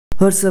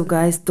WhatsApp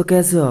guys, तो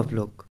कैसे हो आप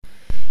लोग।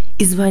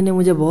 इस भाई ने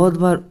मुझे बहुत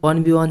बार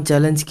 1v1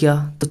 चैलेंज किया,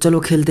 तो चलो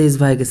खेलते इस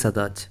भाई के साथ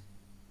आज।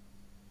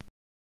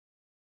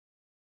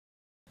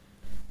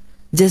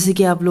 जैसे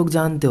कि आप लोग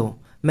जानते हो,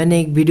 मैंने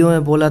एक वीडियो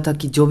में बोला था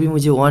कि जो भी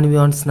मुझे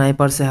 1v1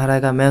 स्नाइपर से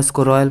हराएगा मैं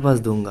उसको रॉयल पास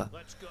दूंगा।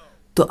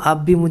 तो आप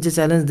भी मुझे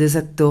चैलेंज दे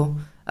सकते हो।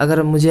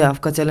 अगर मुझे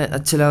आपका चैलेंज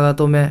अच्छा लगा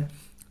तो मैं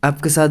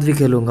आपके साथ भी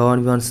खेलूंगा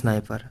 1v1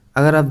 स्नाइपर।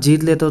 अगर आप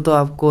जीत लेते हो तो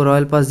आपको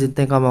रॉयल पास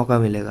जीतने का मौका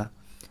मिलेगा।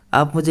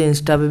 आप मुझे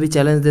इंस्टा पे भी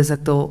चैलेंज दे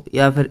सकते हो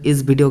या फिर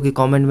इस वीडियो के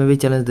कमेंट में भी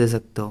चैलेंज दे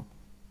सकते हो।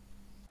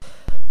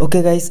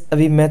 ओके गाइस,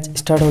 अभी मैच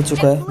स्टार्ट हो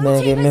चुका है।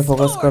 मैं गेम में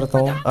फोकस करता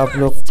हूँ, आप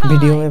लोग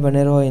वीडियो में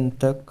बने रहो इन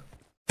तक।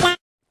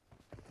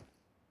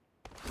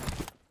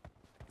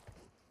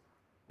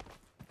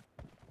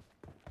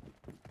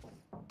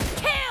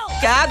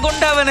 क्या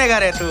गुंडा बनेगा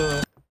रे तू।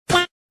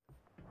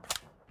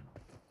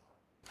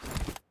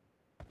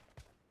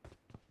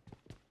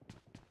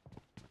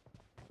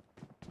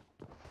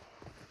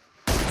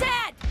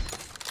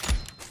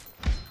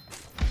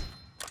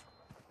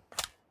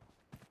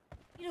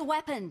 Need a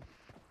weapon.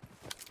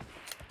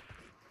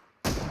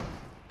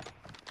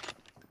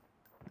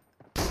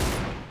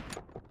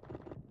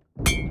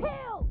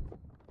 Kill!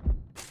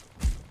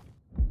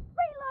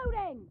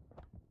 Reloading!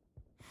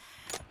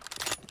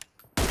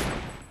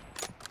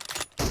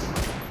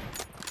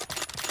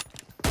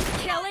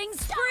 Killing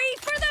spree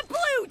for the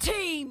blue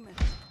team!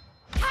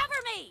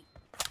 Cover me!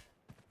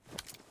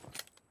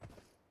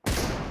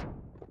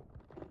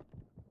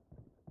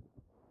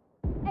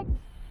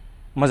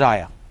 मजा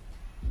आया।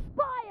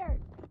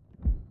 Fired!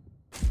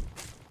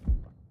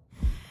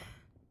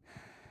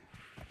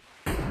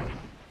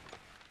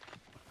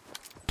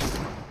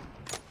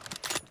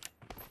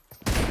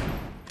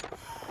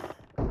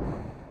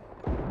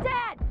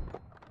 Dead!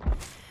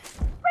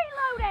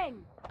 Reloading!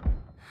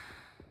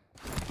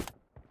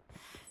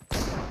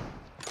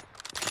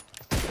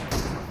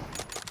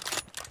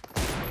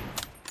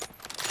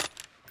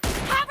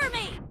 Cover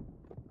me!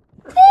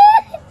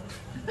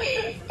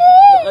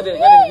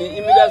 Ni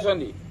imitation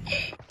di.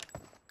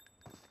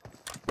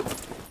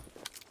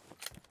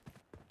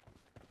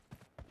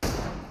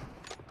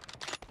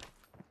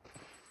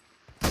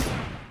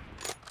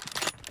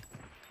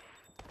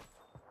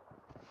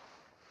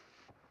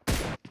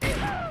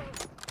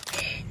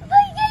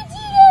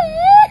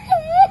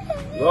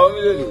 Gak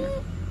milih di.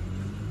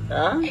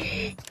 Hah?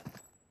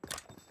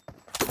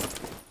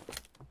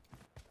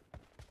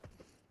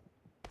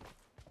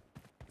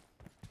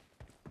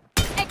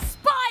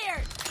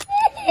 Expired!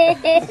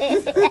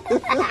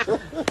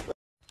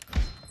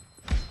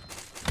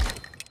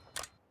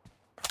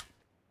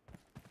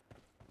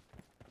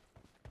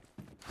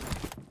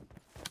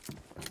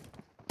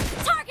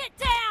 Target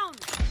down!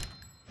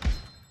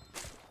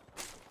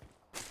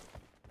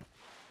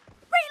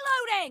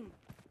 Reloading!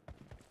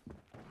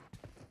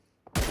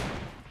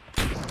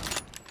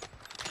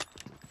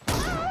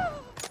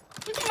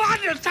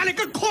 मार साले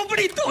का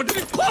खोपड़ी तोड़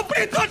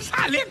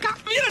साले का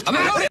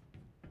मेरा।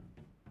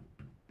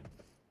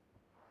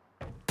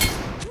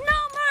 No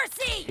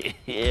mercy!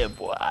 Yeah,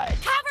 boy.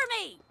 Cover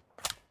me!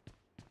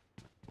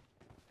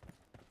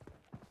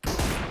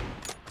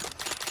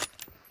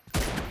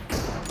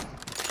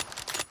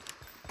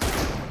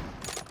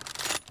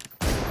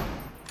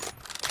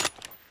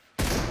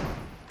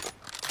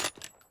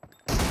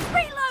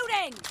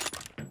 Reloading!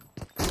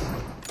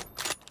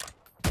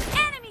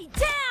 Enemy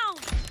down!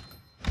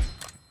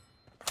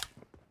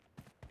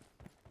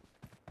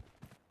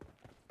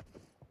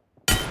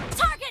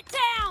 Target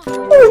down!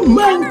 Oh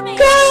my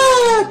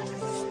god!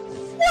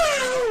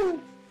 Wow!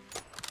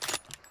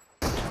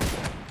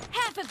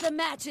 Half of the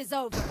match is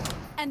over,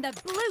 and the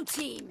blue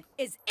team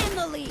is in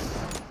the lead.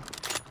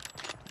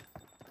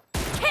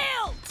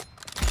 Killed!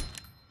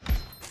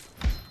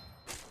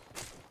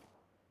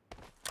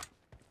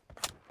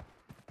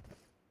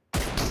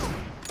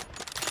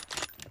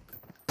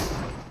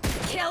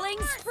 Killing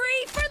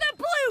spree for the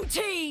blue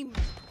team!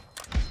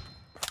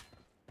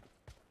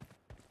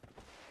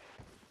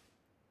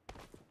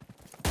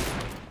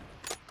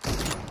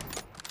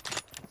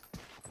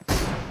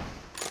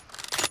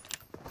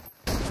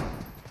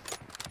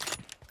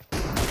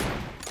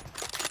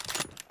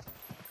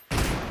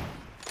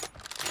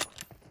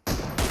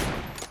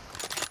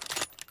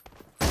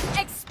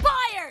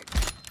 Expired!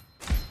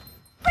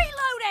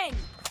 Reloading!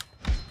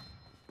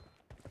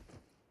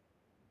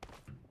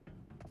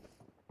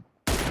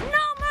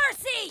 No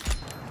mercy!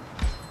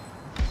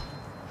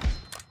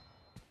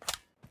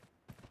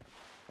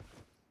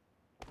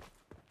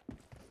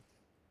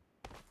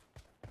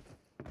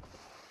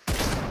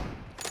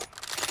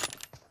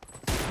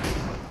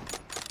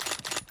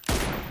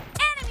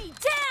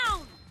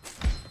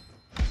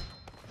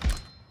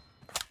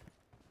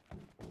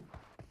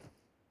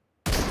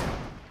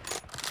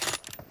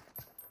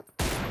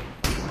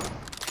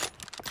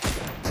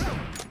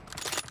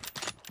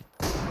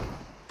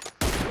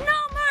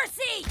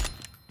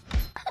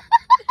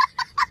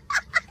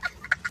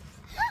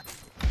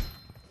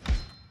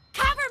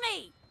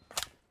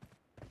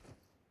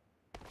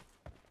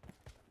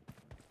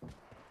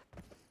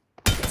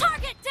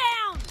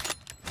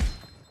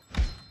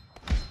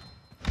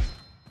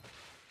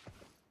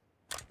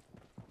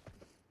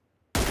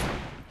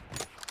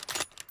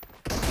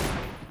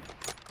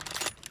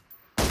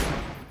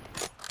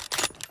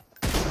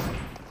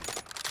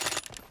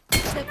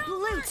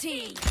 blue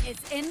team is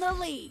in the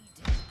lead.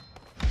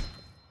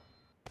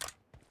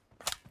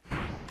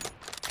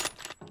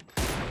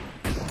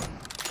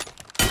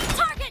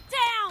 Target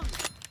down!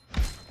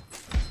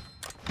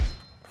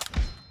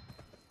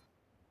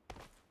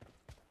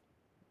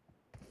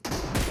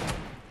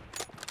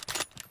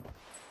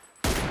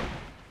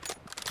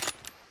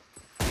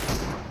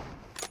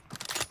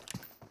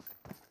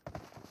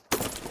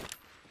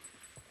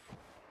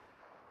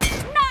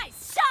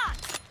 Nice shot!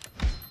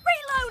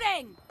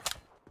 Reloading!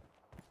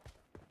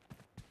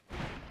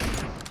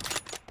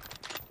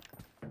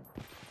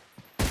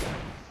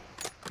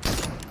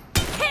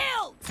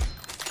 Killed!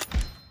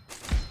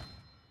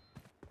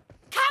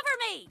 Cover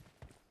me!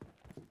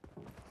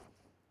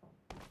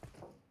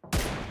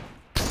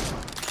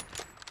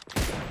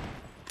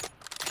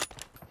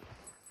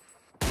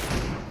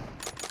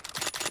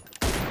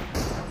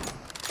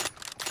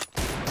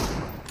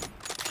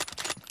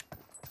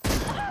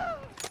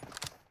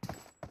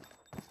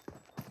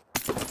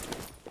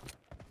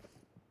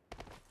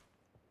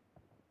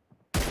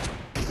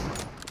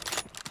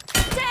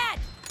 Dead!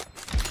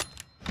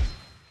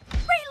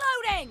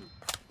 Reloading!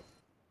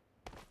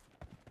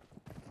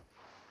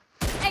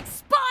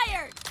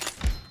 Expired!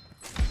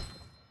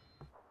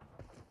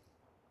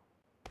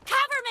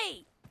 Cover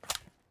me!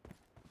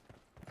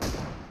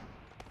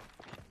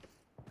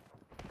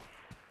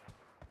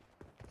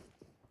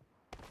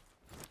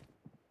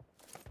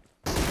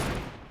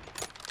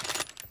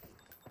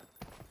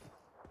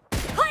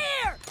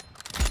 Clear!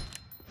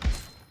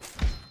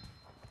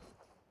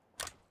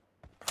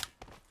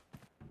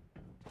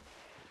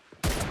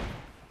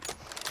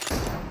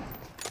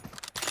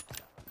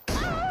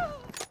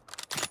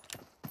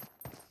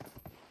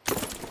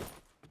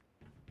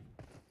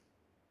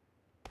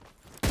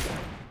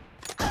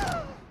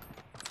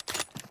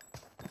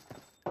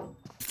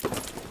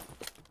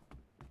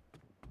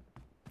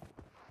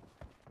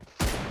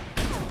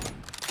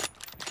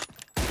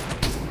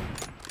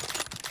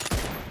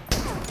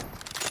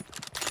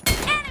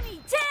 Enemy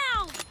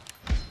down!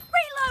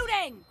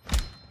 Reloading!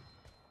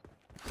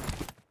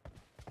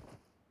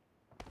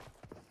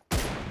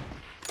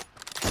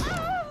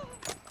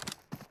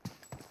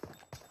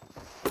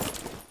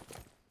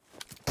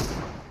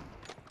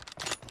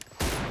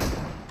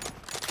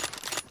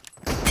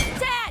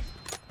 Dead!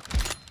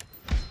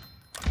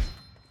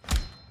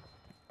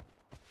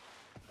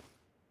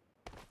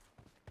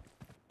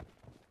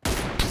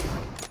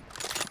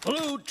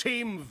 Blue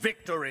team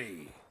victory.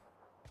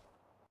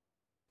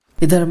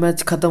 इधर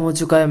match ख़त्म हो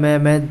चुका है, मैं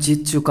match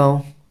जीत चुका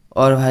हूँ।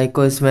 और भाई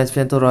को इस मैच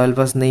में तो रॉयल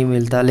पास नहीं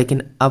मिलता,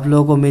 लेकिन आप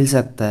लोगों को मिल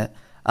सकता है।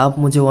 आप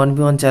मुझे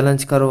 1v1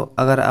 चैलेंज करो,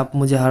 अगर आप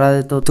मुझे हरा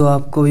देते हो तो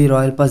आपको भी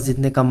रॉयल पास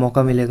जीतने का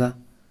मौका मिलेगा।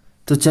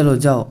 तो चलो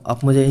जाओ,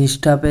 आप मुझे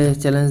इंस्टा पे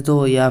चैलेंज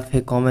दो या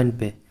फिर कमेंट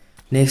पे।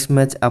 नेक्स्ट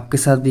मैच आपके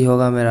साथ भी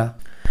होगा मेरा।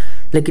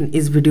 लेकिन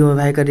इस वीडियो में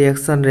भाई का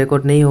रिएक्शन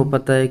रिकॉर्ड नहीं हो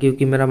पाता है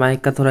क्योंकि मेरा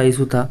माइक का थोड़ा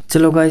इशू था।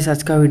 चलो गाइस,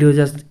 आज का वीडियो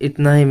जस्ट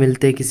इतना ही,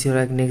 मिलते हैं किसी और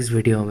एक नेक्स्ट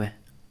वीडियो में।